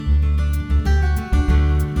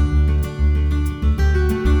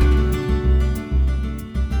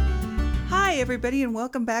everybody, and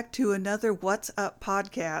welcome back to another What's Up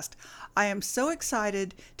podcast. I am so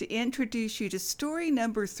excited to introduce you to story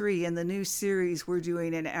number 3 in the new series we're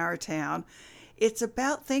doing in our town. It's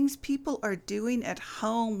about things people are doing at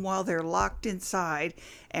home while they're locked inside,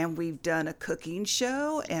 and we've done a cooking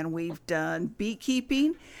show, and we've done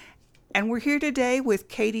beekeeping, and we're here today with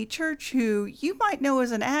Caity Church, who you might know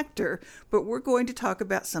as an actor, but we're going to talk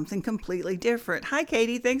about something completely different. Hi,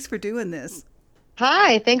 Caity. Thanks for doing this.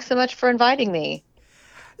 Hi, thanks so much for inviting me.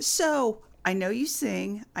 So, I know you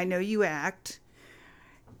sing, I know you act.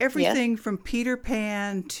 Yes. Everything from Peter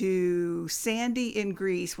Pan to Sandy in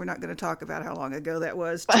Grease, we're not going to talk about how long ago that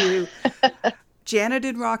was, to Janet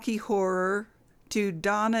in Rocky Horror, to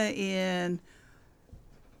Donna in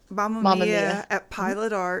Mamma Mamma Mia Mia. at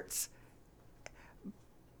Pilot Arts.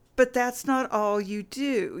 But that's not all you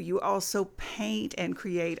do. You also paint and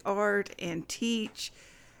create art and teach.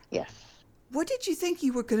 Yes. What did you think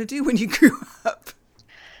you were going to do when you grew up?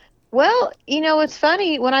 Well, it's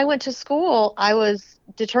funny. When I went to school, I was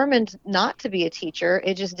determined not to be a teacher.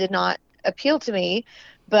 It just did not appeal to me.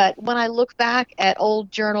 But when I look back at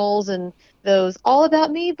old journals and those all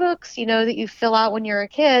about me books, that you fill out when you're a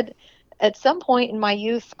kid, at some point in my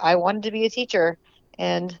youth, I wanted to be a teacher,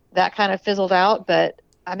 and that kind of fizzled out. But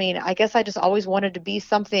I mean, I guess I just always wanted to be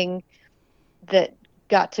something that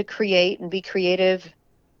got to create and be creative,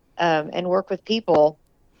 and work with people.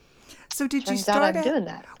 So did you Turns out start I'm out, doing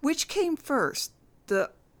that. which came first,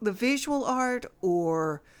 the visual art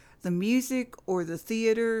or the music or the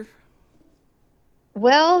theater?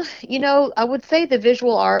 Well, I would say the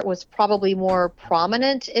visual art was probably more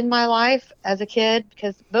prominent in my life as a kid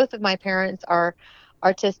because both of my parents are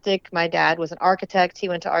artistic. My dad was an architect. He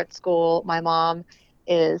went to art school. My mom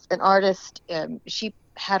is an artist. She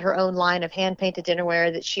had her own line of hand painted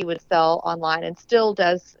dinnerware that she would sell online and still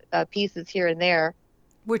does pieces here and there.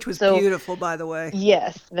 Which was So, beautiful, by the way.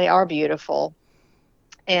 yes, they are beautiful.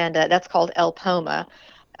 And that's called El Poma.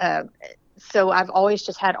 Uh, so I've always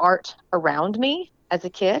just had art around me as a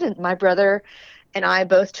kid, and my brother and I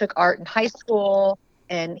both took art in high school,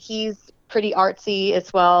 and he's pretty artsy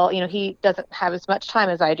as well. He doesn't have as much time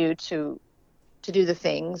as I do to do the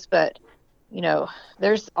things, but you know,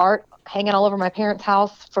 there's art hanging all over my parents'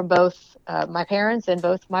 house from both my parents and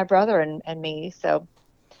both my brother and me. So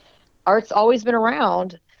art's always been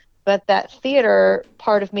around, but that theater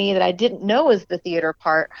part of me that I didn't know was the theater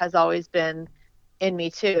part has always been in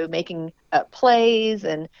me too, making plays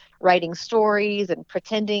and writing stories and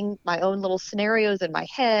pretending my own little scenarios in my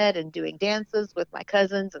head and doing dances with my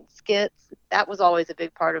cousins and skits. That was always a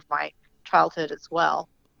big part of my childhood as well.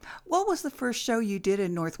 What was the first show you did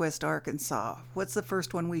in Northwest Arkansas? What's the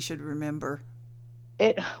first one we should remember?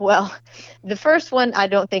 Well, the first one I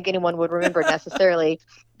don't think anyone would remember necessarily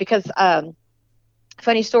because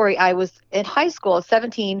funny story, I was in high school at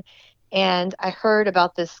 17 and I heard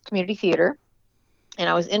about this community theater and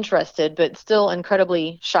I was interested, but still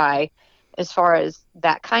incredibly shy as far as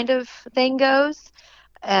that kind of thing goes.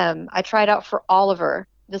 I tried out for Oliver.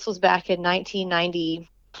 This was back in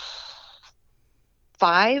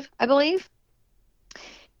 1995, I believe.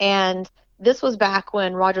 And this was back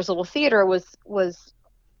when Rogers Little Theater was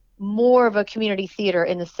more of a community theater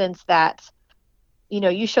in the sense that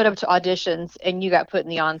you showed up to auditions and you got put in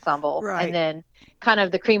the ensemble, and Right. then kind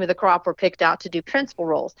of the cream of the crop were picked out to do principal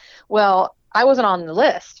roles. Well, I wasn't on the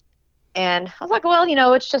list. And I was like, well,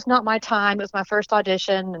 it's just not my time. It was my first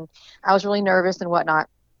audition, and I was really nervous and whatnot.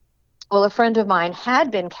 Well, a friend of mine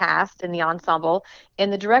had been cast in the ensemble,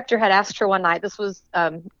 and the director had asked her one night,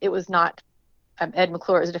 it was not Ed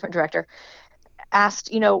McClure, it was a different director, asked,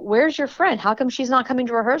 where's your friend? How come she's not coming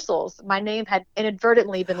to rehearsals? My name had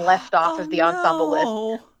inadvertently been left off Oh of the ensemble list.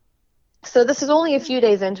 no. So this is only a few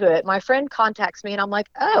days into it. My friend contacts me and I'm like,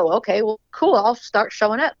 oh, okay, well, cool. I'll start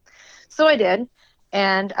showing up. So I did.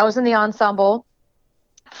 And I was in the ensemble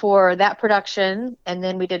for that production. And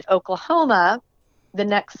then we did Oklahoma the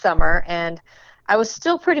next summer. And I was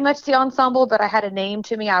still pretty much the ensemble, but I had a name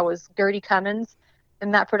to me. I was Gertie Cummins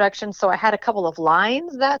in that production. So I had a couple of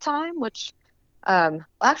lines that time, which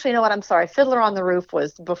actually, you know what? I'm sorry. Fiddler on the Roof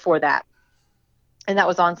was before that. And that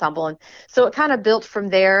was ensemble. And so it kind of built from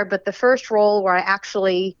there. But the first role where I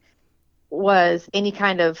actually was any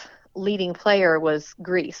kind of leading player was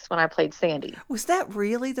Grease when I played Sandy. Was that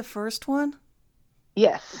really the first one?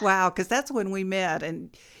 Yes. Wow, because that's when we met,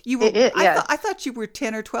 and you were. Yes. I thought you were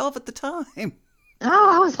 10 or 12 at the time. Oh,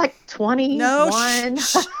 I was like No, 21.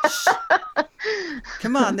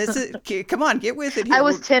 come on, come on, get with it here. I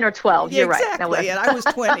was 10 or 12. Yeah, You're right. exactly, and I was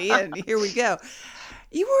 20, and here we go.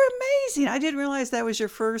 You were amazing. I didn't realize that was your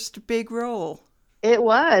first big role. It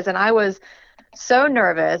was. And I was so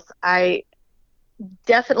nervous.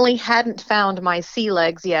 definitely hadn't found my sea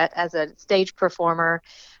legs yet as a stage performer.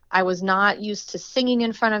 I was not used to singing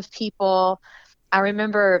in front of people. I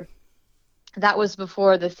remember that was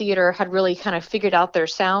before the theater had really kind of figured out their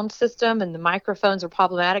sound system and the microphones were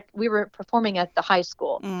problematic. We were performing at the high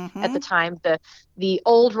school at the Mm-hmm. time, the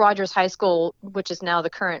old Rogers High School, which is now the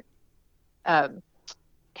current um,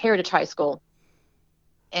 Heritage High School.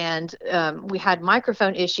 And we had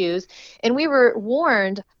microphone issues, and we were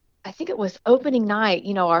warned. I think it was opening night.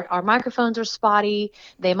 Our microphones are spotty.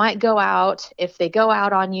 They might go out. If they go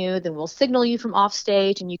out on you, then we'll signal you from off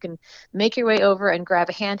stage, and you can make your way over and grab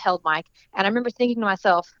a handheld mic. And I remember thinking to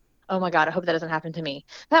myself, "Oh my God, I hope that doesn't happen to me.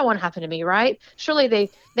 That won't happen to me, right? Surely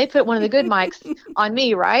they put one of the good mics on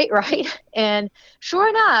me, right? Right?" And sure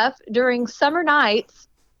enough, during Summer Nights,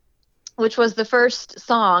 which was the first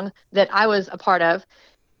song that I was a part of,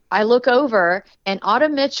 I look over and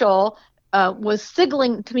Autumn Mitchell was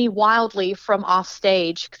signaling to me wildly from off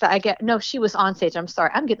stage because she was on stage. I'm sorry.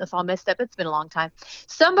 I'm getting this all messed up. It's been a long time.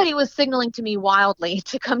 Somebody was signaling to me wildly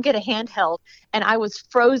to come get a handheld, and I was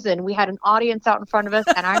frozen. We had an audience out in front of us,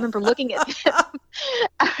 and I remember looking at them.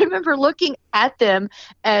 I remember looking at them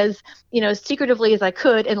as, secretively as I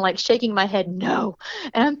could and like shaking my head, no.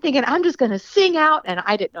 And I'm thinking, I'm just going to sing out. And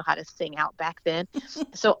I didn't know how to sing out back then.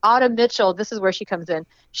 So Autumn Mitchell, this is where she comes in.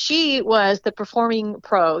 She was the performing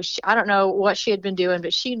pro. I don't know what she had been doing,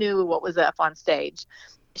 but she knew what was up on stage.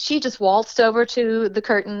 She just waltzed over to the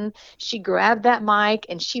curtain. She grabbed that mic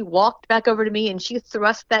and she walked back over to me and she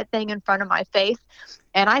thrust that thing in front of my face.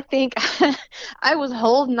 And I think I was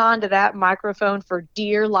holding on to that microphone for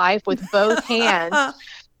dear life with both hands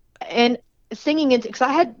and singing it because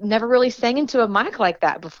I had never really sang into a mic like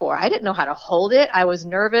that before. I didn't know how to hold it. I was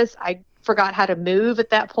nervous. I forgot how to move at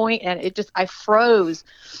that point, and I froze.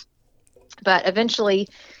 But eventually,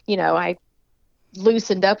 I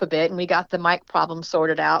loosened up a bit and we got the mic problem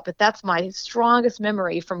sorted out. But that's my strongest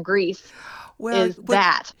memory from Grease Well, is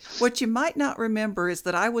that. what you might not remember is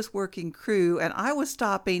that I was working crew and I was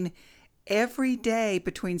stopping every day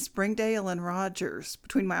between Springdale and Rogers,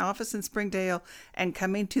 between my office in Springdale and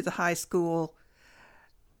coming to the high school,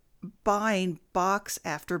 buying box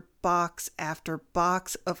after box after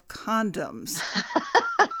box of condoms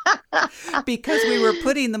because we were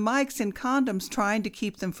putting the mics in condoms trying to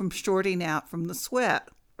keep them from shorting out from the sweat.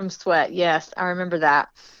 From sweat, yes, I remember that.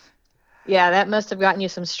 Yeah, that must have gotten you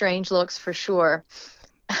some strange looks for sure.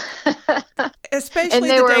 And Especially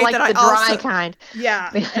they the were day like that I the dry also, kind. yeah,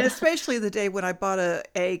 and especially the day when I bought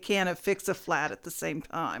a can of Fix-A-Flat at the same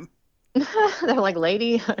time. They're like,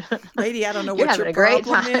 lady, Lady, I don't know you're what having your a great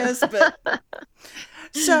problem time. is, but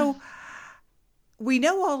so we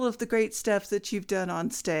know all of the great stuff that you've done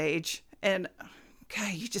on stage, and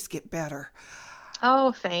okay, you just get better.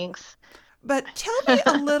 Oh, thanks. But tell me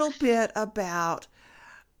a little bit about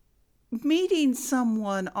meeting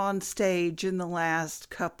someone on stage in the last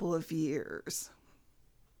couple of years.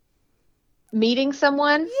 Meeting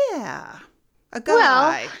someone? Yeah, a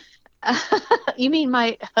Well, guy. you mean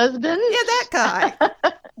my husband? Yeah, that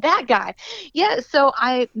guy. That guy. Yeah, so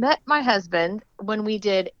I met my husband when we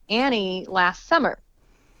did Annie last summer.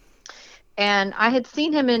 And I had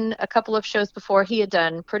seen him in a couple of shows before. He had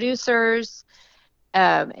done Producers,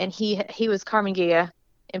 and he was Carmen Gia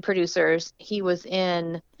in Producers. He was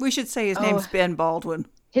in, We should say his oh, name's Ben Baldwin.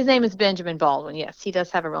 his name is Benjamin Baldwin. Yes, he does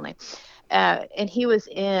have a real name. And he was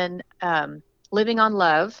in Living on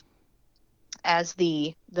Love as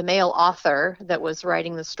the male author that was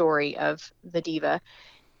writing the story of the diva.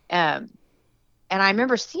 Um, and I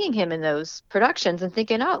remember seeing him in those productions and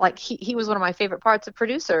thinking, oh, like he was one of my favorite parts of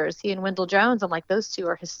Producers. He and Wendell Jones. I'm like, those two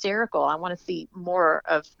are hysterical. I want to see more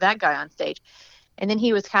of that guy on stage. And then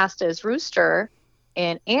he was cast as Rooster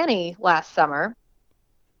in Annie last summer.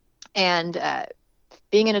 And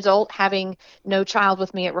being an adult, having no child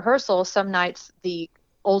with me at rehearsal, some nights the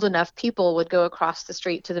old enough people would go across the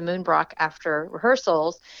street to the Moonbrook after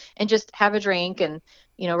rehearsals and just have a drink and,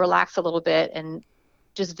 relax a little bit and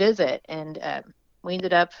just visit. And we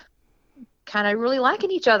ended up kind of really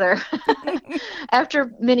liking each other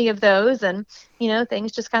after many of those. And,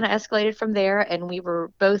 things just kind of escalated from there. And we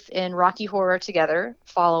were both in Rocky Horror together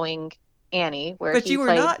following Annie, where But he you were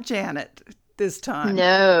played. not Janet this time.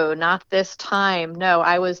 No, not this time. No,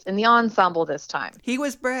 I was in the ensemble this time. He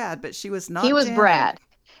was Brad, but she was He not was Janet. Brad.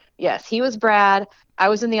 Yes, he was Brad. I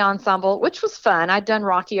was in the ensemble, which was fun. I'd done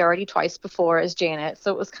Rocky already twice before as Janet,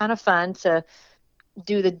 so it was kind of fun to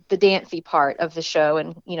do the dancey part of the show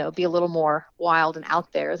and, be a little more wild and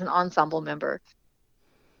out there as an ensemble member.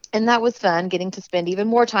 And that was fun, getting to spend even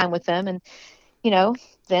more time with them. And,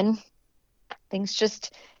 then things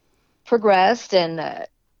just progressed. And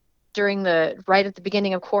during right at the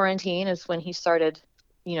beginning of quarantine is when he started,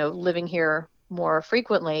 living here more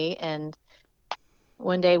frequently. And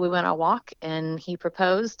one day we went on a walk and he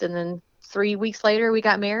proposed, and then 3 weeks later we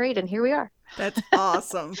got married, and here we are. That's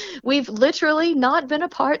awesome. We've literally not been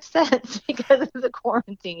apart since because of the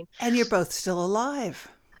quarantine. And you're both still alive.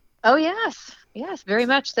 Oh, yes. Yes, very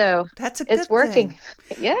much so. That's a It's good working.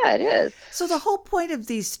 thing. Yeah, it is. So the whole point of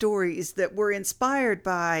these stories that were inspired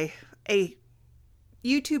by a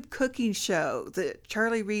YouTube cooking show that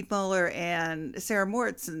Charlie Reedmuller and Sarah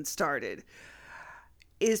Moritzen started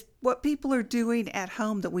is what people are doing at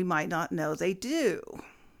home that we might not know they do.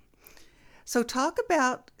 So talk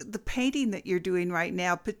about the painting that you're doing right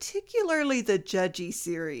now, particularly the Judgey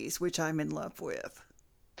series, which I'm in love with.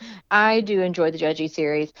 I do enjoy the Judgey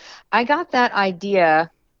series. I got that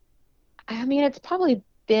idea. I mean, it's probably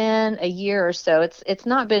been a year or so. It's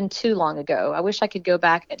not been too long ago. I wish I could go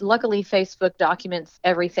back. Luckily, Facebook documents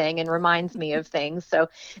everything and reminds me of things. So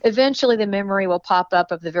eventually the memory will pop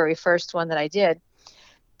up of the very first one that I did.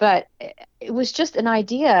 But it was just an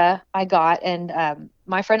idea I got, and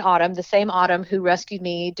my friend Autumn, the same Autumn who rescued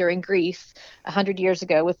me during Greece 100 years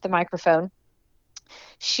ago with the microphone,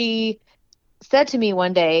 she said to me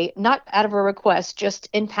one day, not out of a request, just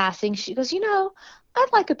in passing, she goes, I'd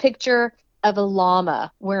like a picture of a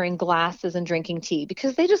llama wearing glasses and drinking tea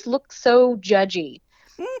because they just look so judgy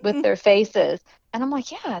with their faces. And I'm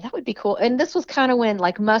like, yeah, that would be cool. And this was kind of when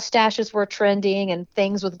like mustaches were trending and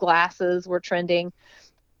things with glasses were trending.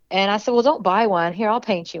 And I said, well, don't buy one. Here, I'll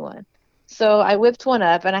paint you one. So I whipped one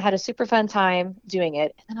up, and I had a super fun time doing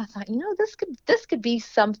it. And then I thought, this could be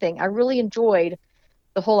something. I really enjoyed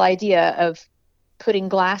the whole idea of putting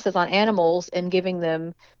glasses on animals and giving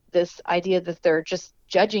them this idea that they're just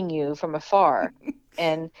judging you from afar,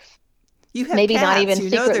 and you have maybe cats, not even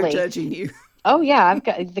secretly. They're judging you. Oh yeah, I've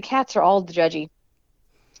got the cats are all judgy,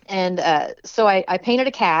 and so I painted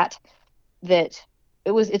a cat that.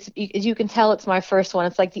 As you can tell, it's my first one.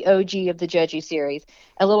 It's like the OG of the Judgey series.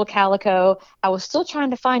 A little calico. I was still trying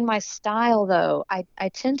to find my style, though. I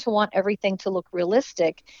tend to want everything to look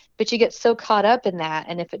realistic, but you get so caught up in that.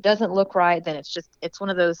 And if it doesn't look right, then it's one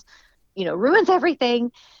of those, ruins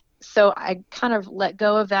everything. So I kind of let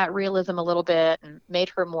go of that realism a little bit and made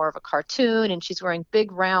her more of a cartoon. And she's wearing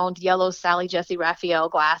big, round, yellow Sally Jesse Raphael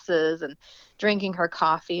glasses and drinking her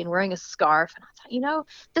coffee and wearing a scarf. And I thought,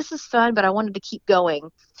 this is fun, but I wanted to keep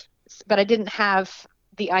going. But I didn't have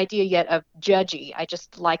the idea yet of judgy. I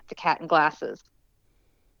just liked the cat and glasses.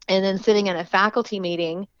 And then sitting in a faculty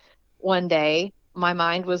meeting one day, my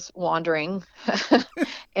mind was wandering.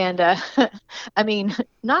 And I mean,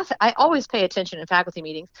 I always pay attention in faculty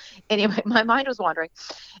meetings. Anyway, my mind was wandering.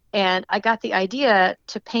 And I got the idea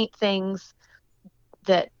to paint things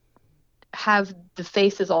that have the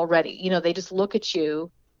faces already. They just look at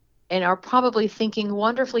you and are probably thinking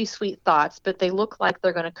wonderfully sweet thoughts, but they look like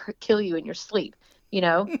they're going to kill you in your sleep,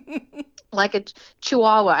 like a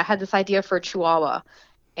chihuahua. I had this idea for a chihuahua,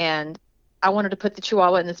 and I wanted to put the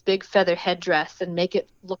chihuahua in this big feather headdress and make it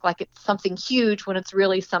look like it's something huge when it's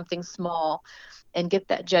really something small, and get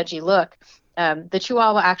that judgy look. The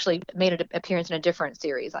chihuahua actually made an appearance in a different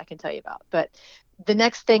series I can tell you about. But the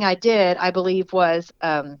next thing I did, I believe, was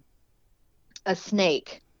a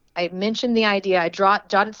snake. I mentioned the idea. I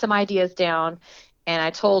jotted some ideas down, and I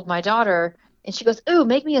told my daughter, and she goes, "Ooh,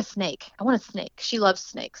 make me a snake. I want a snake." She loves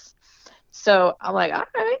snakes. So I'm like, all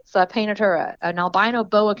right. So I painted her an albino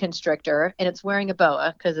boa constrictor, and it's wearing a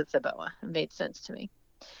boa because it's a boa. It made sense to me.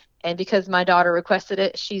 And because my daughter requested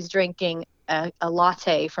it, she's drinking a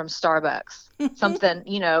latte from Starbucks, something,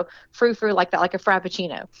 frou-frou like that, like a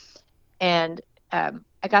frappuccino. And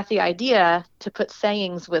I got the idea to put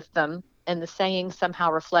sayings with them, and the saying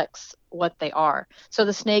somehow reflects what they are. So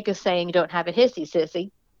the snake is saying, "Don't have a hissy,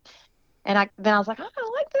 sissy." And then I was like, oh,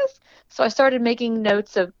 I like this. So I started making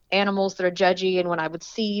notes of animals that are judgy. And when I would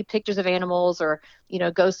see pictures of animals or,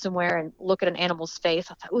 go somewhere and look at an animal's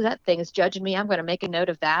face, I thought, oh, that thing is judging me. I'm going to make a note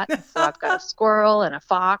of that. So I've got a squirrel and a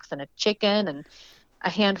fox and a chicken and a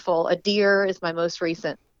handful. A deer is my most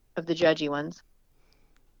recent of the judgy ones.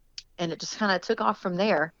 And it just kind of took off from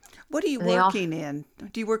there. What are you working in?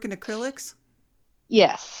 Do you work in acrylics?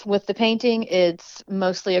 Yes, with the painting, it's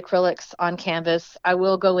mostly acrylics on canvas. I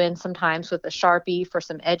will go in sometimes with a Sharpie for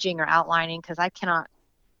some edging or outlining because I cannot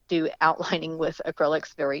do outlining with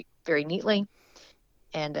acrylics very, very neatly.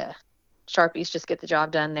 And Sharpies just get the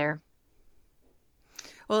job done there.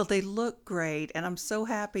 Well, they look great, and I'm so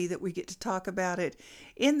happy that we get to talk about it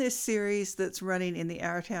in this series that's running in the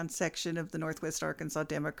Our Town section of the Northwest Arkansas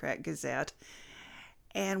Democrat Gazette.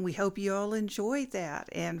 And we hope you all enjoy that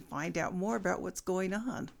and find out more about what's going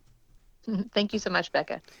on. Thank you so much,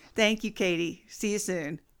 Becca. Thank you, Caity. See you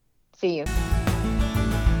soon. See you.